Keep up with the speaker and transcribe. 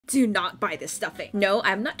do not buy this stuffing. No,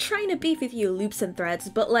 I'm not trying to beef with you loops and threads,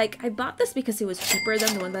 but like, I bought this because it was cheaper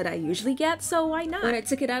than the one that I usually get, so why not? When I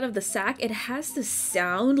took it out of the sack, it has this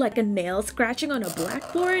sound like a nail scratching on a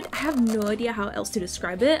blackboard. I have no idea how else to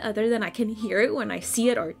describe it other than I can hear it when I see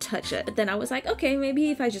it or touch it. But then I was like, okay,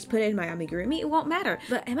 maybe if I just put it in my amigurumi, it won't matter.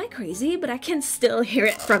 But am I crazy? But I can still hear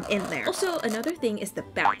it from in there. Also, another thing is the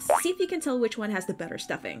bounce. See if you can tell which one has the better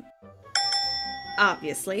stuffing.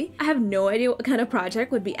 Obviously. I have no idea what kind of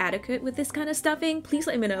project would be adequate with this kind of stuffing. Please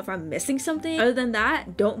let me know if I'm missing something. Other than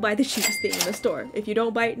that, don't buy the cheapest thing in the store. If you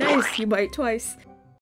don't buy it nice, you buy it twice.